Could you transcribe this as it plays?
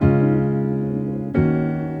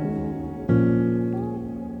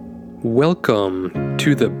Welcome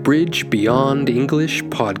to the Bridge Beyond English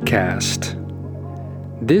podcast.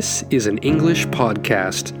 This is an English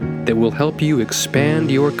podcast that will help you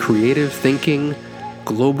expand your creative thinking,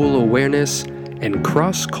 global awareness, and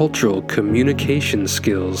cross-cultural communication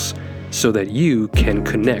skills so that you can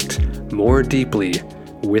connect more deeply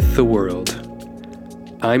with the world.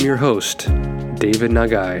 I'm your host, David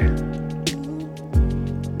Nagai.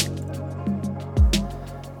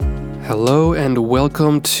 Hello and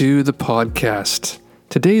welcome to the podcast.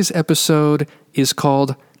 Today's episode is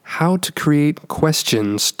called How to Create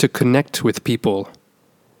Questions to Connect with People.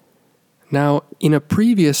 Now, in a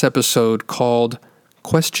previous episode called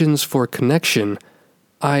Questions for Connection,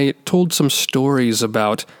 I told some stories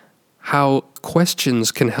about how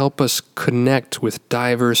questions can help us connect with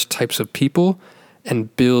diverse types of people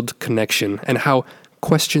and build connection, and how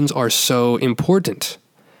questions are so important.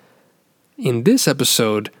 In this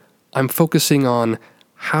episode, I'm focusing on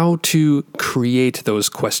how to create those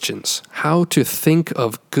questions, how to think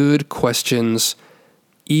of good questions,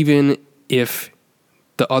 even if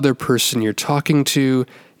the other person you're talking to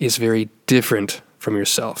is very different from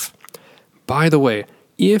yourself. By the way,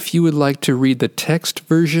 if you would like to read the text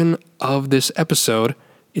version of this episode,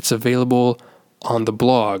 it's available on the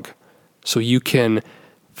blog. So you can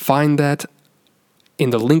find that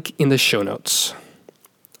in the link in the show notes.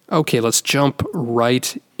 Okay, let's jump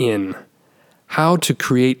right in. How to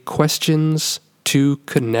create questions to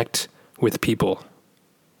connect with people.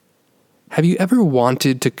 Have you ever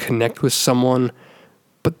wanted to connect with someone,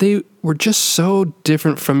 but they were just so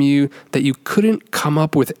different from you that you couldn't come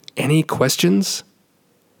up with any questions?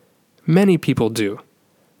 Many people do,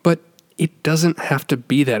 but it doesn't have to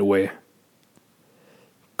be that way.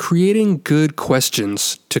 Creating good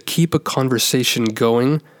questions to keep a conversation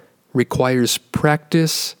going requires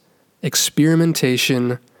practice,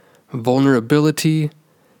 experimentation, vulnerability,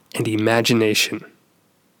 and imagination.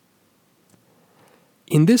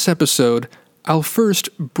 In this episode, I'll first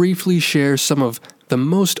briefly share some of the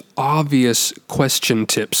most obvious question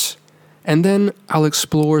tips, and then I'll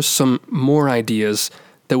explore some more ideas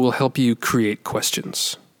that will help you create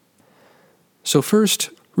questions. So first,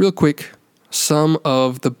 real quick, some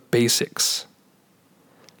of the basics.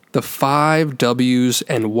 The 5 W's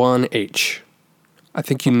and 1 H. I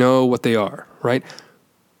think you know what they are, right?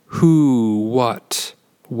 Who, what,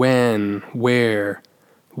 when, where,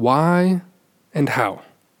 why, and how.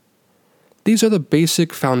 These are the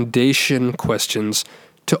basic foundation questions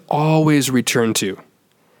to always return to.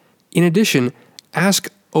 In addition, ask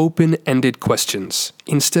open-ended questions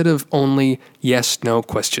instead of only yes-no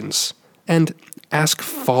questions, and ask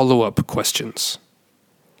follow-up questions.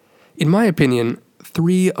 In my opinion,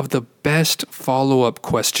 3 of the best follow-up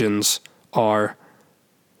questions are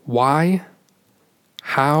why,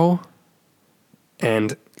 how,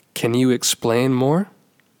 and can you explain more?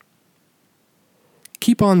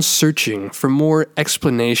 Keep on searching for more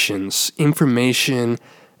explanations, information,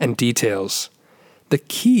 and details. The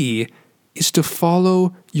key is to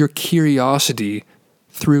follow your curiosity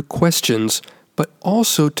through questions, but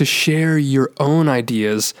also to share your own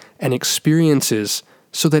ideas and experiences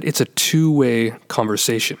so that it's a two-way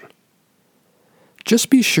conversation.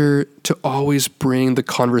 Just be sure to always bring the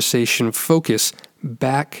conversation focus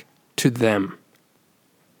back to them.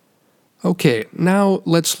 Okay, now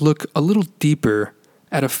let's look a little deeper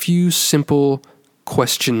at a few simple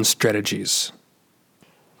question strategies.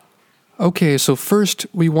 Okay, so first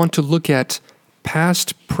we want to look at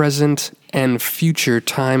past, present, and future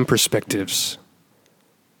time perspectives.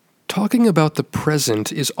 Talking about the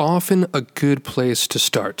present is often a good place to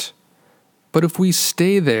start. But if we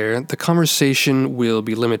stay there, the conversation will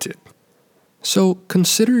be limited. So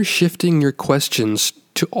consider shifting your questions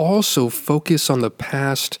to also focus on the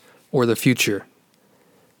past or the future.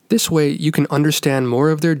 This way, you can understand more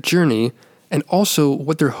of their journey and also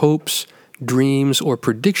what their hopes, dreams, or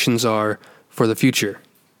predictions are for the future.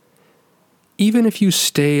 Even if you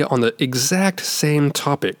stay on the exact same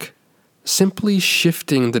topic, simply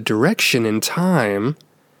shifting the direction in time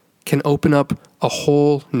can open up a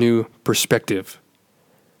whole new perspective.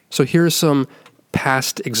 So here are some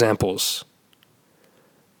past examples.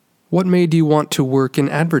 What made you want to work in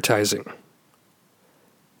advertising?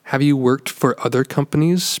 Have you worked for other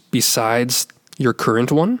companies besides your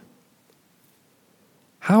current one?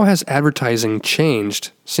 How has advertising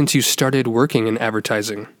changed since you started working in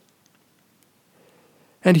advertising?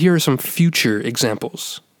 And here are some future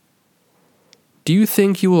examples. Do you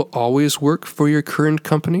think you will always work for your current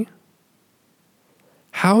company?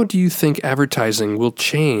 How do you think advertising will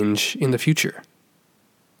change in the future?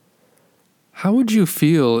 How would you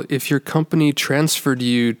feel if your company transferred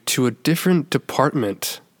you to a different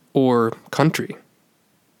department or country.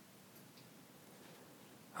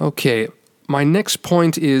 Okay, my next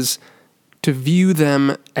point is to view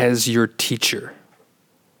them as your teacher.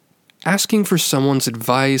 Asking for someone's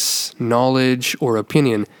advice, knowledge, or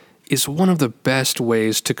opinion is one of the best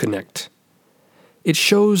ways to connect. It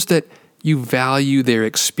shows that you value their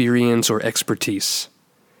experience or expertise.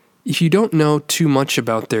 If you don't know too much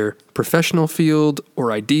about their professional field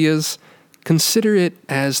or ideas, consider it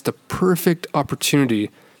as the perfect opportunity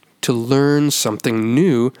to learn something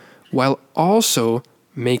new while also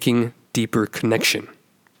making deeper connection.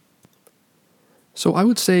 So I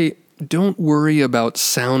would say, don't worry about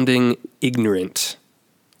sounding ignorant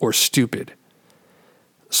or stupid.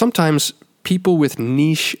 Sometimes people with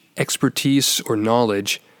niche expertise or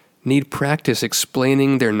knowledge need practice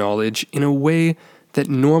explaining their knowledge in a way that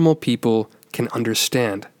normal people can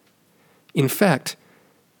understand. In fact,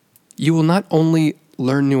 you will not only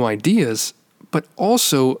learn new ideas, but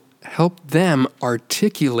also help them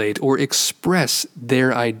articulate or express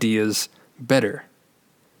their ideas better.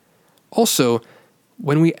 Also,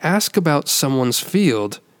 when we ask about someone's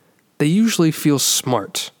field, they usually feel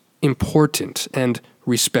smart, important, and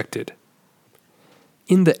respected.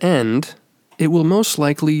 In the end, it will most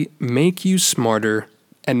likely make you smarter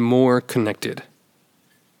and more connected.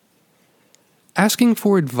 Asking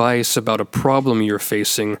for advice about a problem you're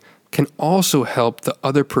facing can also help the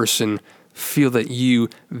other person feel that you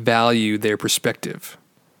value their perspective.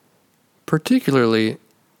 Particularly,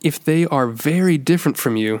 if they are very different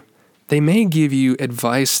from you, they may give you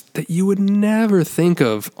advice that you would never think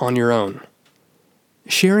of on your own.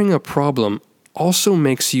 Sharing a problem also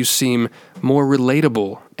makes you seem more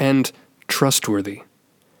relatable and trustworthy,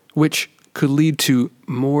 which could lead to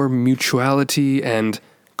more mutuality and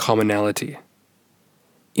commonality.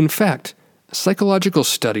 In fact, psychological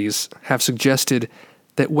studies have suggested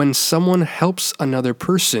that when someone helps another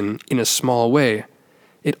person in a small way,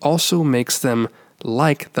 it also makes them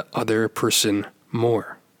like the other person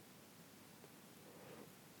more.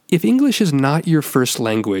 If English is not your first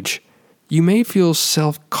language, you may feel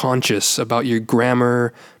self-conscious about your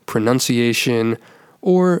grammar, pronunciation,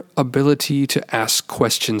 or ability to ask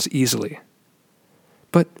questions easily.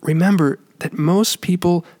 But remember that most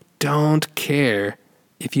people don't care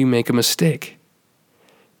if you make a mistake.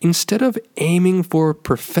 Instead of aiming for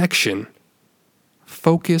perfection,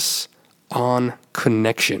 focus on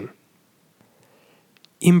connection.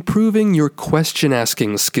 Improving your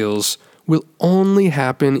question-asking skills will only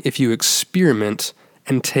happen if you experiment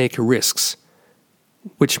and take risks,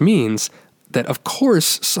 which means that, of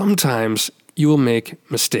course, sometimes you will make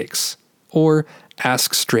mistakes or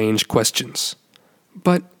ask strange questions.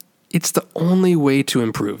 But it's the only way to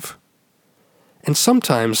improve. And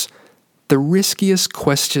sometimes the riskiest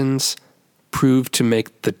questions prove to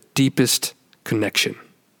make the deepest connection.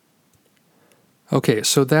 Okay,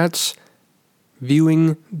 so that's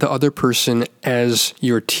viewing the other person as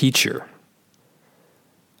your teacher.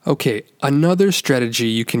 Okay, another strategy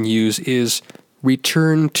you can use is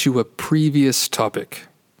return to a previous topic.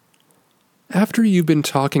 After you've been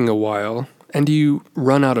talking a while and you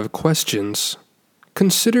run out of questions,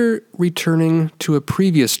 consider returning to a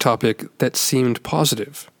previous topic that seemed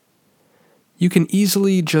positive. You can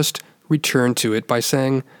easily just return to it by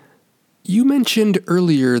saying, "You mentioned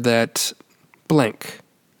earlier that blank.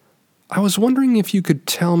 I was wondering if you could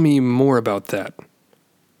tell me more about that."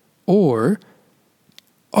 Or,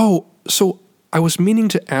 "Oh, so I was meaning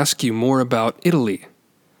to ask you more about Italy.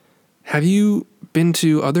 Have you been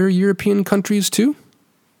to other European countries too?"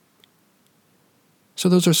 So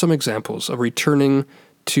those are some examples of returning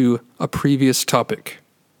to a previous topic.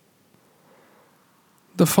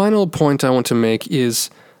 The final point I want to make is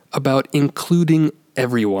about including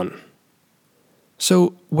everyone.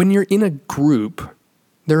 So when you're in a group,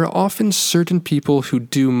 there are often certain people who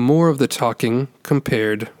do more of the talking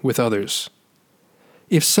compared with others.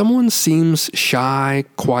 If someone seems shy,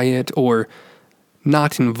 quiet, or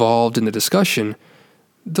not involved in the discussion,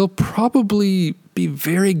 they'll probably be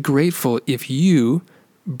very grateful if you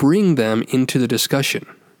bring them into the discussion.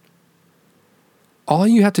 All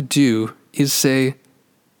you have to do is say,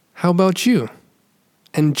 "How about you?"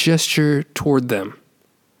 and gesture toward them.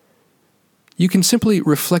 You can simply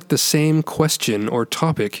reflect the same question or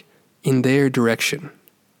topic in their direction.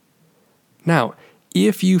 Now,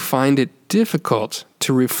 if you find it difficult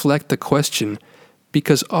to reflect the question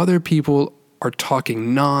because other people are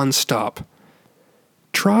talking non-stop,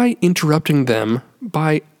 try interrupting them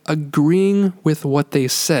by agreeing with what they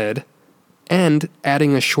said and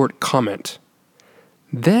adding a short comment.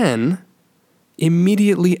 Then,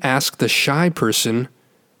 immediately ask the shy person,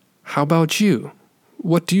 "How about you?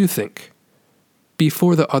 What do you think?"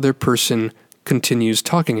 before the other person continues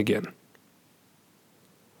talking again.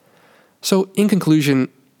 So, in conclusion,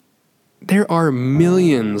 there are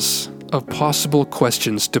millions of possible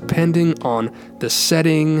questions depending on the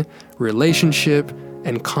setting, relationship,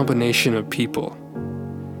 and combination of people.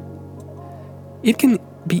 It can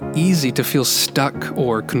be easy to feel stuck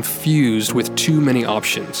or confused with too many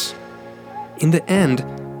options. In the end,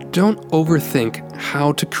 don't overthink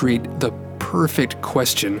how to create the perfect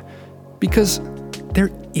question, because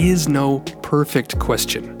there is no perfect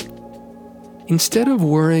question. Instead of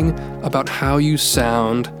worrying about how you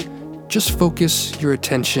sound, just focus your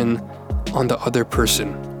attention on the other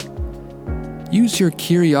person. Use your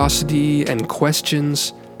curiosity and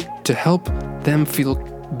questions to help them feel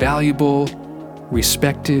valuable,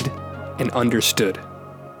 respected, and understood.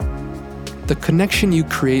 The connection you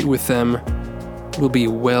create with them will be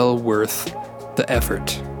well worth the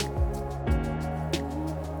effort.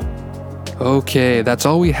 Okay, that's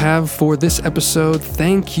all we have for this episode.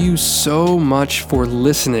 Thank you so much for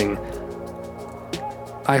listening.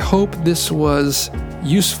 I hope this was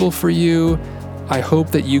useful for you. I hope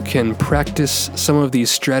that you can practice some of these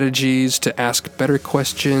strategies to ask better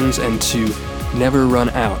questions and to never run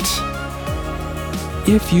out.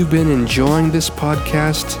 If you've been enjoying this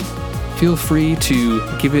podcast, feel free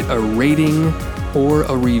to give it a rating or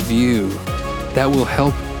a review. That will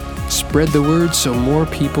help spread the word so more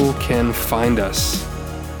people can find us.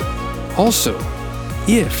 Also,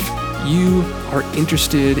 if you are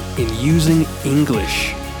interested in using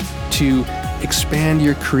English to expand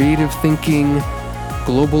your creative thinking,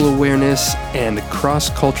 global awareness, and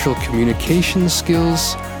cross-cultural communication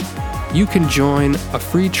skills, you can join a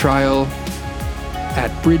free trial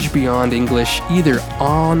at Bridge Beyond English, either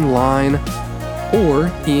online or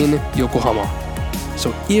in Yokohama.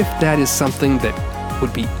 So if that is something that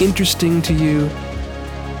would be interesting to you,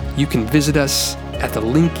 you can visit us at the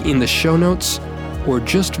link in the show notes, or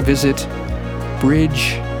just visit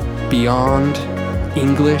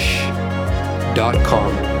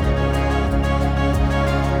bridgebeyondenglish.com.